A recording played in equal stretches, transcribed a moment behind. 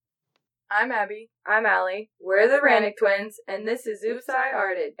I'm Abby. I'm Allie. We're the Rannick Twins, and this is Oops, I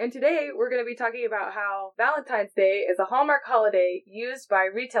Arted. And today we're going to be talking about how Valentine's Day is a Hallmark holiday used by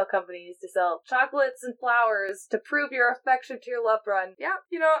retail companies to sell chocolates and flowers to prove your affection to your loved one. Yeah,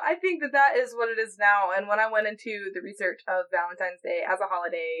 I think that is what it is now, and when I went into the research of Valentine's Day as a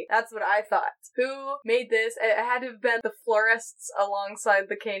holiday, that's what I thought. Who made this? It had to have been the florists alongside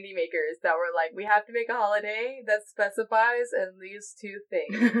the candy makers that were like, we have to make a holiday that specifies in these two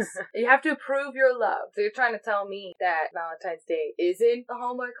things. You have to prove your love. So you're trying to tell me that Valentine's Day isn't a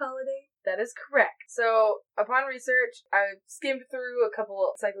Hallmark holiday? That is correct. So, upon research, I skimmed through a couple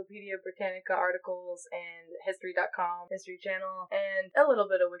Encyclopedia Britannica articles and History.com, History Channel, and a little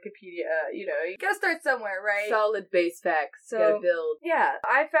bit of Wikipedia. You gotta start somewhere, right? Solid base facts. So, gotta build. Yeah,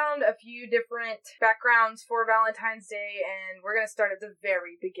 I found a few different backgrounds for Valentine's Day, and we're gonna start at the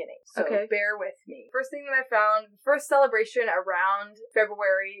very beginning. So, bear with me. First thing that I found, the first celebration around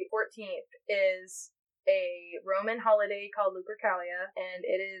February 14th is a Roman holiday called Lupercalia, and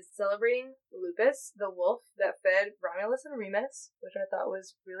it is celebrating Lupus, the wolf that fed Romulus and Remus, which I thought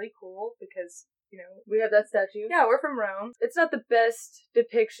was really cool because, we have that statue. Yeah, we're from Rome. It's not the best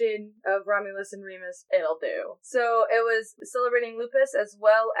depiction of Romulus and Remus. It'll do. So it was celebrating Lupus as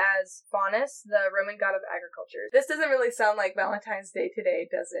well as Faunus, the Roman god of agriculture. This doesn't really sound like Valentine's Day today,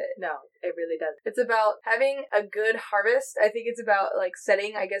 does it? No, it really doesn't. It's about having a good harvest. I think it's about,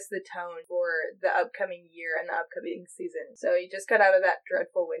 setting, the tone for the upcoming year and the upcoming season. So you just got out of that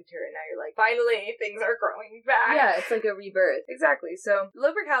dreadful winter, and now you're like, finally, things are growing back. Yeah, it's like a rebirth. Exactly. So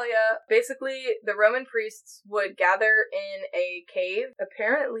Lupercalia, basically, the Roman priests would gather in a cave.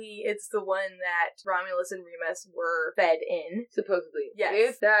 Apparently, it's the one that Romulus and Remus were fed in. Supposedly. Yes.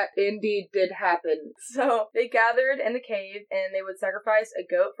 If that indeed did happen. So, they gathered in the cave, and they would sacrifice a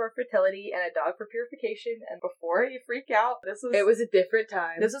goat for fertility and a dog for purification. And before you freak out, it was a different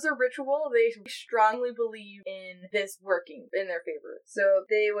time. This was a ritual. They strongly believed in this working in their favor. So,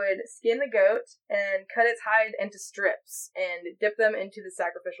 they would skin the goat and cut its hide into strips and dip them into the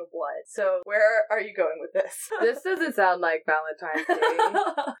sacrificial blood. So, where are you going with this? This doesn't sound like Valentine's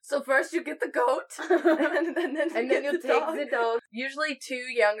Day. So first you get the goat, and then you take the dog. Usually two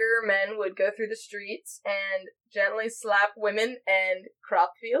younger men would go through the streets and gently slap women and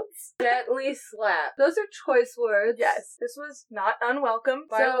crop fields. Gently slap. Those are choice words. Yes. This was not unwelcome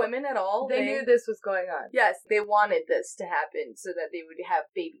by women at all. They knew this was going on. Yes. They wanted this to happen so that they would have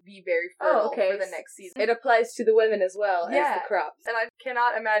baby, be very fertile for the next season. It applies to the women as well as the crops. And I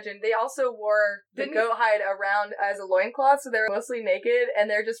cannot imagine. They also wore the goat hide around as a loincloth, so they're mostly naked, and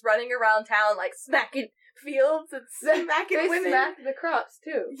they're just running around town smacking fields and smacking women. They smack the crops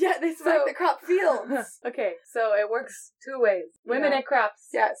too. Yeah, they smack the crop fields. Okay, so it works two ways. Women and crops.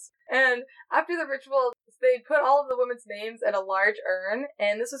 Yes. And after the ritual, they'd put all of the women's names in a large urn,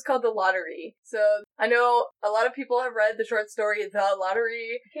 and this was called the lottery. So I know a lot of people have read the short story The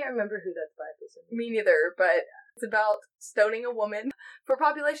Lottery. I can't remember who that's by. Me neither, but it's about stoning a woman for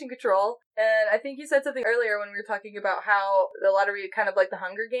population control. And I think you said something earlier when we were talking about how the lottery is kind of like the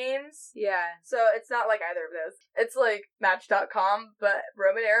Hunger Games. Yeah. So it's not like either of those. It's like Match.com, but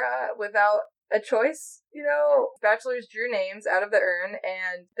Roman era without a choice. Bachelors drew names out of the urn,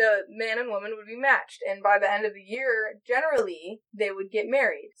 and the man and woman would be matched. And by the end of the year, generally, they would get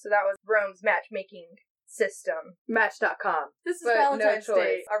married. So that was Rome's matchmaking system. Match.com. This is Valentine's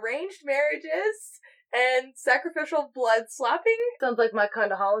Day. Arranged marriages and sacrificial blood slapping. Sounds like my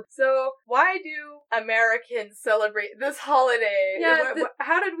kind of holiday. So, why do Americans celebrate this holiday? Yeah,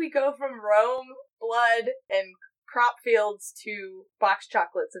 how did we go from Rome, blood, and crop fields to box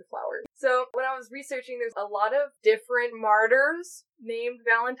chocolates and flowers? So, when I was researching, there's a lot of different martyrs named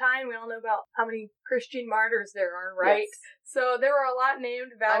Valentine. We all know about how many Christian martyrs there are, right? Yes. So, there were a lot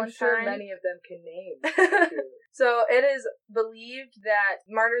named Valentine. I'm sure many of them can name. So it is believed that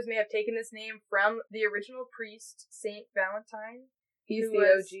martyrs may have taken this name from the original priest, Saint Valentine. He's the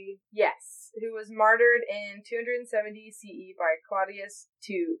OG. Yes, who was martyred in 270 CE by Claudius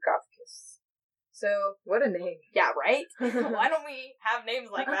to Gothicus. So, what a name. Yeah, right? Why don't we have names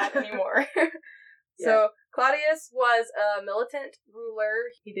like that anymore? So, Claudius was a militant ruler.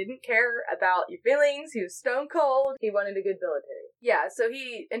 He didn't care about your feelings. He was stone cold. He wanted a good military. Yeah, so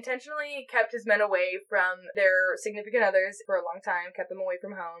he intentionally kept his men away from their significant others for a long time, kept them away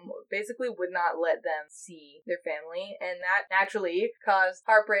from home, basically would not let them see their family, and that naturally caused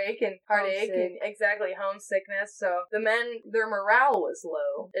heartbreak and heartache and homesickness. So the men, their morale was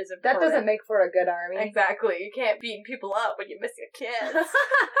low. That doesn't make for a good army. Exactly. You can't beat people up when you miss your kids.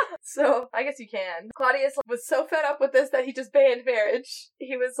 So I guess you can. Claudius was so fed up with this that he just banned marriage.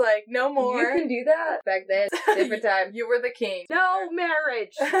 He was like, no more. You can do that? Back then, different time. You were the king. No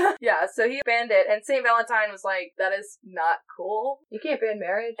marriage! Yeah, so he banned it, and St. Valentine was like, that is not cool. You can't ban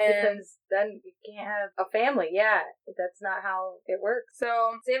marriage because then you can't have a family. Yeah, that's not how it works. So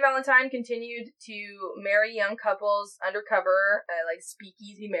St. Valentine continued to marry young couples undercover, like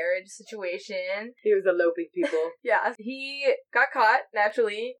speakeasy marriage situation. He was eloping people. Yeah, he got caught,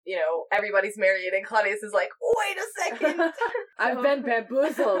 naturally. You know, everybody's married, and Claudius is like, wait a second! I've been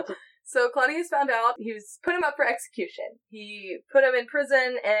bamboozled. So Claudius found out, put him up for execution. He put him in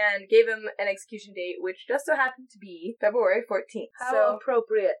prison and gave him an execution date, which just so happened to be February 14th. How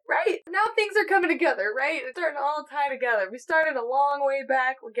appropriate. Right? Now things are coming together, right? It's starting to all tie together. We started a long way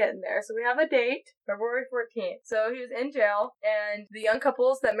back. We're getting there. So we have a date, February 14th. So he was in jail, and the young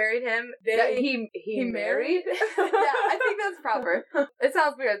couples that married him, he married? Yeah, I think that's proper. It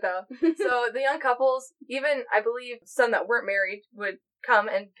sounds weird, though. So the young couples, even, I believe, some that weren't married, would come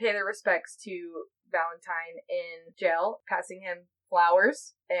and pay their respects to Valentine in jail, passing him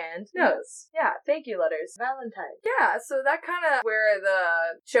flowers and notes. Yeah, thank you letters. Valentine. Yeah, so that kind of where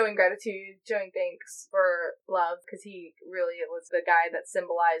the showing gratitude, showing thanks for love, because he really was the guy that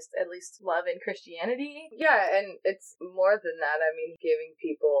symbolized at least love in Christianity. Yeah, and it's more than that. I mean, giving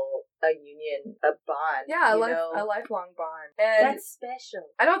people a union, a bond. Yeah, a lifelong bond. And that's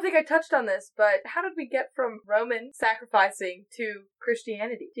special. I don't think I touched on this, but how did we get from Roman sacrificing to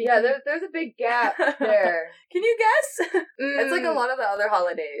Christianity? Yeah, there's a big gap there. Can you guess? It's like a lot of the other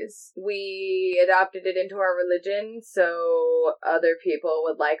holidays. We adopted it into our religion so other people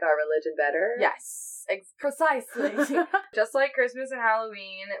would like our religion better. Yes. Precisely. Just like Christmas and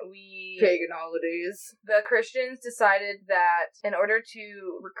Halloween, pagan holidays. The Christians decided that in order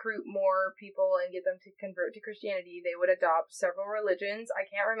to recruit more people and get them to convert to Christianity, they would adopt several religions. I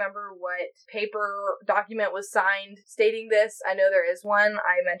can't remember what paper document was signed stating this. I know there is one.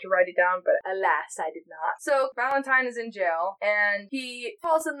 I meant to write it down, but alas, I did not. So Valentine is in jail, and he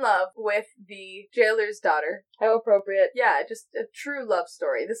falls in love with the jailer's daughter. How appropriate. Yeah, just a true love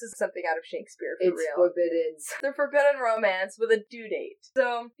story. This is something out of Shakespeare, for real. Forbidden. The forbidden romance with a due date.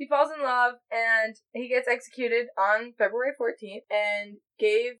 So he falls in love, and he gets executed on February 14th, and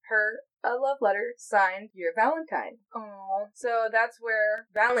gave her a love letter signed Your Valentine. Oh, so that's where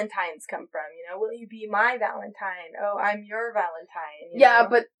Valentines come from, you know? Will you be my Valentine? Oh, I'm your Valentine. You know?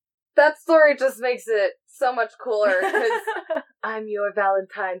 But that story just makes it so much cooler, because I'm your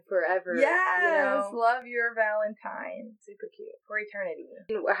Valentine forever. Yes, you know? love your Valentine. Super cute. For eternity.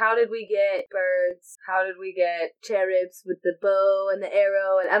 How did we get birds? How did we get cherubs with the bow and the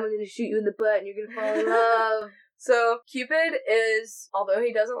arrow, and I'm gonna shoot you in the butt and you're gonna fall in love? So, Cupid is, although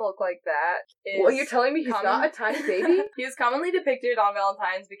he doesn't look like that, is... Well, you're telling me he's not a tiny baby? He is commonly depicted on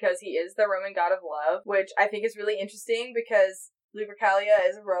Valentine's because he is the Roman god of love, which I think is really interesting because Lupercalia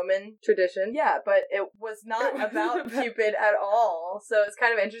is a Roman tradition. Yeah, but it was not about Cupid at all. So it's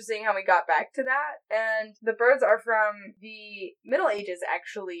kind of interesting how we got back to that. And the birds are from the Middle Ages,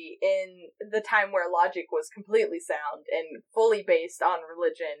 actually, in the time where logic was completely sound and fully based on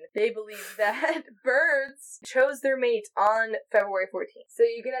religion. They believed that birds chose their mate on February 14th. So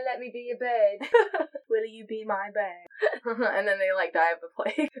you're gonna let me be your bird? Will you be my bird? And then they, die of the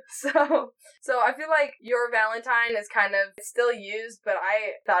plague. So I feel like Your Valentine is kind of still used, but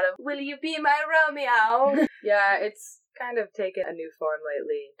I thought of, will you be my Romeo? Yeah, it's kind of taken a new form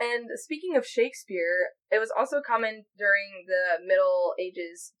lately. And speaking of Shakespeare, it was also common during the Middle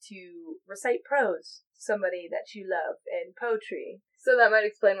Ages to recite prose to somebody that you love in poetry. So that might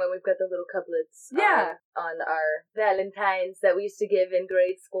explain why we've got the little couplets on our Valentines that we used to give in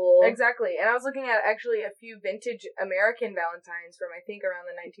grade school. Exactly. And I was looking at actually a few vintage American Valentines from I think around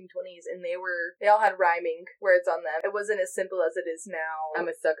the 1920s, and they all had rhyming words on them. It wasn't as simple as it is now. I'm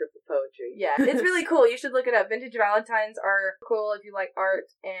a sucker for poetry. Yeah, it's really cool. You should look it up. Vintage Valentines are cool if you like art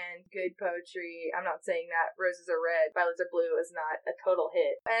and good poetry. I'm not saying that Roses Are Red, Violets Are Blue is not a total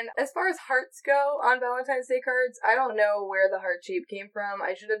hit. And as far as hearts go on Valentine's Day cards, I don't know where the heart shape came from.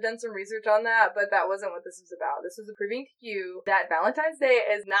 I should have done some research on that, but that wasn't what this was about. This was proving to you that Valentine's Day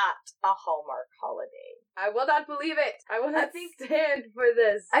is not a Hallmark holiday. I will not believe it. I will not stand for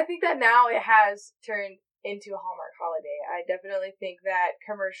this. I think that now it has turned into a Hallmark holiday. I definitely think that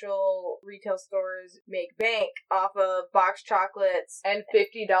commercial retail stores make bank off of boxed chocolates and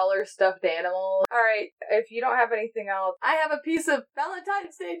 $50 stuffed animals. Alright, if you don't have anything else, I have a piece of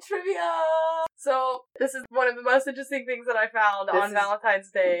Valentine's Day trivia! So, this is one of the most interesting things that I found on Valentine's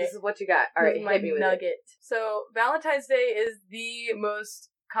Day. This is what you got. Alright, hit me with nugget. So, Valentine's Day is the most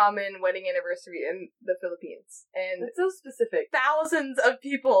common wedding anniversary in the Philippines. And it's so specific. Thousands of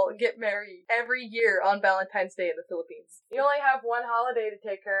people get married every year on Valentine's Day in the Philippines. You only have one holiday to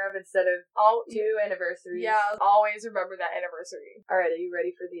take care of instead of all 2 anniversaries. Yeah, always remember that anniversary. Alright, are you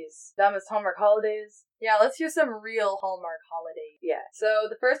ready for these dumbest Hallmark holidays? Yeah, let's hear some real Hallmark holidays. Yeah. So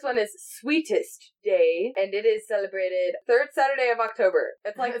the first one is Sweetest Day, and it is celebrated 3rd Saturday of October.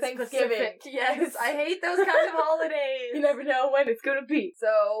 It's like Thanksgiving. Specific. Yes, I hate those kinds of holidays. You never know when it's gonna be.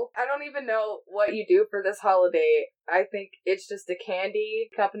 So, I don't even know what you do for this holiday. I think it's just a candy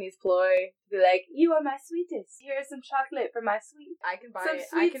company's ploy to be like, you are my sweetest. Here's some chocolate for my sweet. I can buy some it.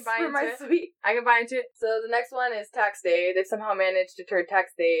 I can buy for into my it. sweet. I can buy into it. So the next one is Tax Day. They've somehow managed to turn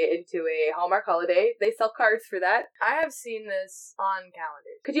Tax Day into a Hallmark holiday. They sell cards for that. I have seen this on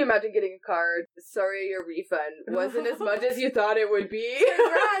calendars. Could you imagine getting a card? Sorry, your refund wasn't as much as you thought it would be.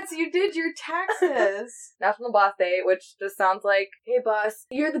 Congrats, you did your taxes. National Boss Day, which just sounds like, hey boss,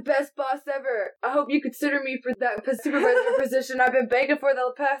 you're the best boss ever. I hope you consider me for that supervisor position I've been begging for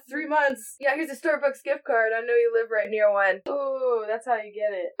the past 3 months. Yeah, here's a Starbucks gift card. I know you live right near one. Ooh, that's how you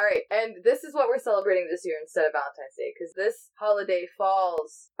get it. Alright, and this is what we're celebrating this year instead of Valentine's Day, because this holiday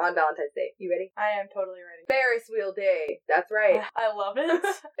falls on Valentine's Day. You ready? I am totally ready. Ferris Wheel Day. That's right. I love it.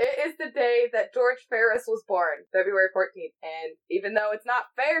 It is the day that George Ferris was born, February 14th. And even though it's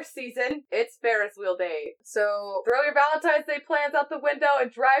not fair season, it's Ferris Wheel Day. So throw your Valentine's Day plans out the window and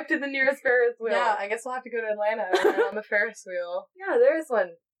drive to the nearest Ferris wheel. Yeah, I guess we'll have to go to Atlanta and on the Ferris wheel. Yeah, there's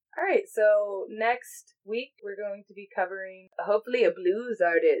one. Alright, so next week we're going to be covering, hopefully, a blues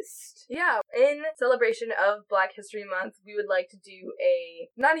artist. Yeah, in celebration of Black History Month, we would like to do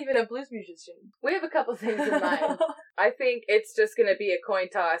not even a blues musician. We have a couple things in mind. I think it's just gonna be a coin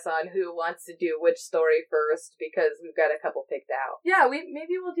toss on who wants to do which story first, because we've got a couple picked out. Yeah,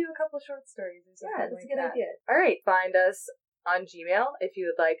 maybe we'll do a couple short stories or something. Yeah, that's like a good that. idea. Alright, find us on Gmail if you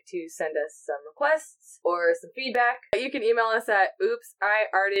would like to send us some requests or some feedback. You can email us at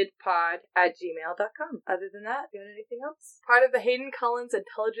oopsiartedpod@gmail.com. Other than that, you got anything else? Part of the Hayden Collins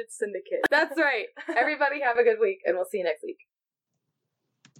Intelligence Syndicate. That's right. Everybody have a good week, and we'll see you next week.